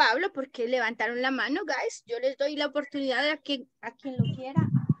 Después, Pablo, porque levantaron la mano, guys. Yo les doy la oportunidad a quien lo quiera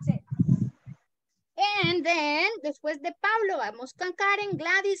hacer. And then, después de Pablo, vamos con Karen,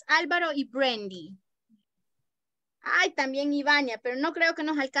 Gladys, Álvaro y Brandy. Ay, también Ivania, pero no creo que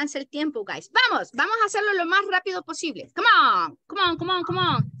nos alcance el tiempo, guys. Vamos a hacerlo lo más rápido posible. Come on, come on, come on, come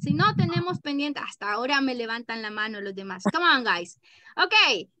on. Si no tenemos pendiente, hasta ahora me levantan la mano los demás. Come on, guys. Ok.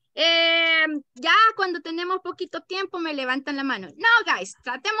 Ya cuando tenemos poquito tiempo me levantan la mano. No, guys,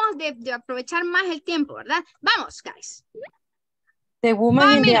 tratemos de aprovechar más el tiempo, ¿verdad? Vamos, guys. The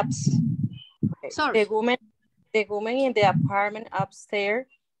woman in the... Sorry. The woman in the apartment upstairs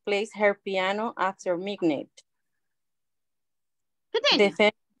plays her piano after midnight.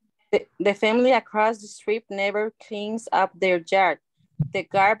 The family across the street never cleans up their yard. The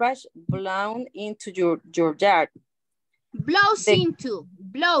garbage blown into your yard. Blows into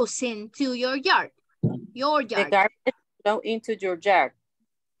your yard. Your yard. The garbage blown into your yard.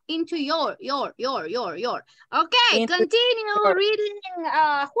 Into your. Okay, into continue reading,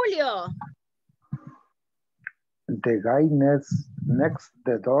 Julio. The guy next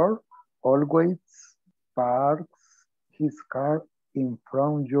the door always parks his car in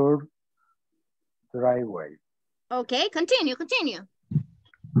front of your driveway. Okay, continue. Have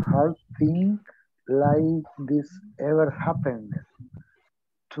things like this ever happened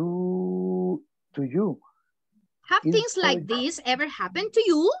to you? Have things like this ever happened to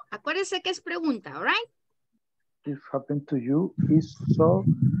you? Acuérdese que es pregunta, all right? This happened to you is so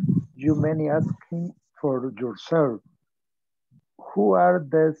you many asking for yourself. Who are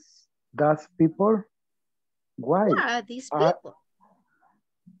those people? Why? Who are these people?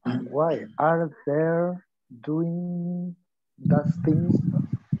 Why are they doing those things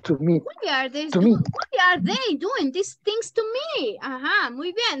to me? Why are they doing these things to me? Ajá,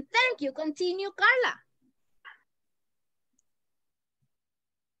 muy bien. Thank you. Continue, Carla.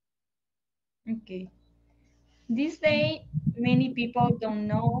 Okay. This day, many people don't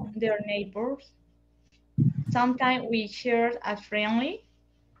know their neighbors. Sometimes we share a friendly,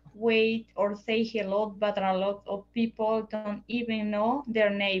 wait or say hello, but a lot of people don't even know their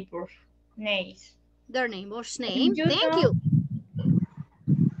neighbors' names. Their neighbor's name. Thank you.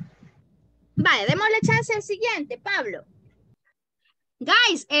 Vale, démosle chance al siguiente, Pablo.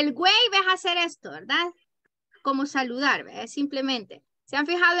 Guys, el wave es hacer esto, ¿verdad? Como saludar, ¿verdad? Simplemente. ¿Se han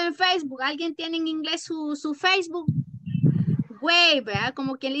fijado en Facebook? ¿Alguien tiene en inglés su Facebook? Wave, ¿verdad?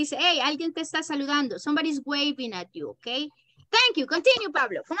 Como quien le dice, hey, alguien te está saludando. Somebody's waving at you, okay? Thank you. Continue,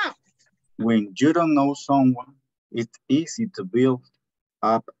 Pablo. Come on. When you don't know someone, it's easy to build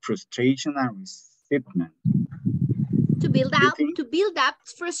up frustration and resentment. To build up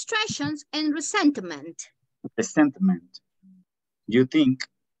frustrations and resentment. Resentment. You think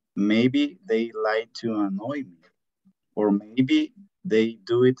maybe they like to annoy me, or maybe they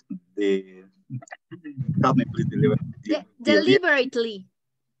do it help me please deliberately.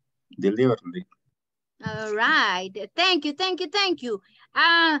 Deliberately. All right. Thank you.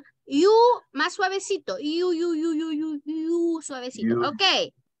 You, más suavecito. You, suavecito. You.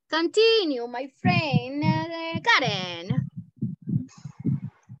 Okay. Continue, my friend, Karen.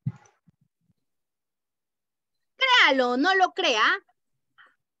 Créalo, no lo crea.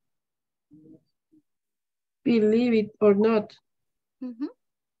 Believe it or not.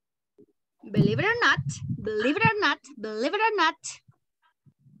 Believe it or not.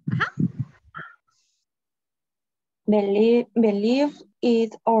 Uh-huh. Believe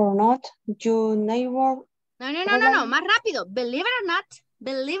it or not, your neighbor. No, más rápido. Believe it or not.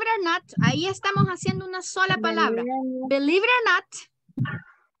 Ahí estamos haciendo una sola palabra. Believe it or not.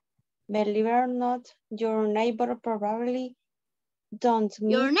 Believe it or not, your neighbor probably don't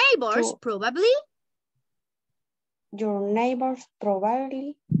mean Your neighbors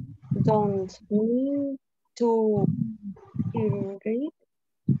probably don't mean to irritate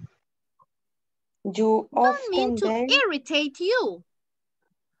you. Don't mean to irritate you.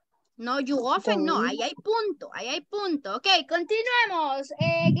 No, you often no. Ahí hay punto. Ok, continuemos.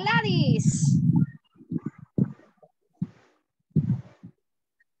 Gladys.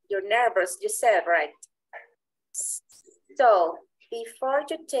 You're nervous, you said, right? So, before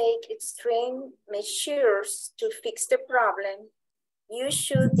you take extreme measures to fix the problem, you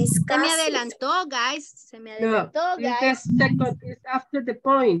should discuss. Se me adelantó, guys. It's after the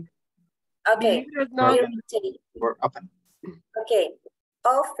point. Okay. Okay.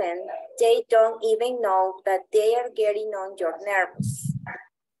 Often, they don't even know that they are getting on your nerves.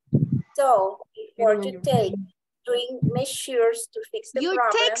 So, before you take measures to fix the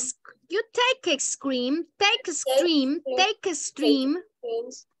problem, you take extreme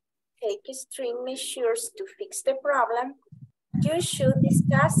measures to fix the problem, you should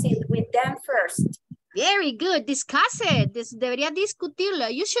discuss it with them first. Very good. Discuss it. Debería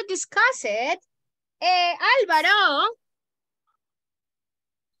discutirlo. You should discuss it. Álvaro.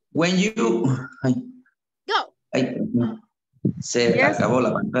 When you... Go. Se acabó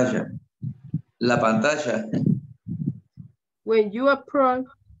la pantalla. La pantalla. When you approach.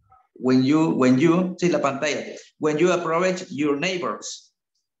 Sí, la pantalla. When you approach your neighbors,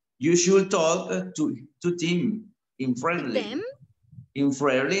 you should talk to them in friendly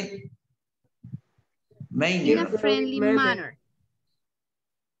manner.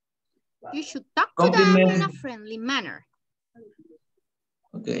 You should talk to them in a friendly manner.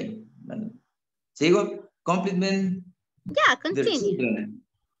 Okay. Sigo. Compliment. Yeah, their continue. children.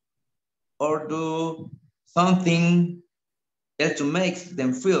 Or do something else to make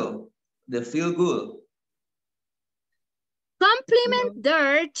them feel good. Compliment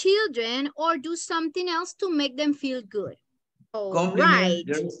their children or do something else to make them feel good. All Compliment right.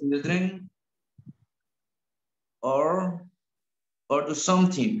 their children or do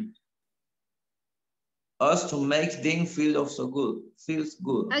something else to make them feel also good. Feels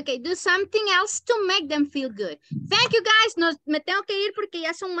good. Okay, do something else to make them feel good. Thank you guys. Me tengo que ir porque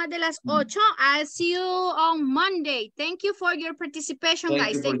ya son más de las 8. I'll see you on Monday. Thank you for your participation,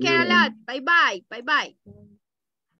 guys. Take care a lot. Bye-bye. Bye-bye.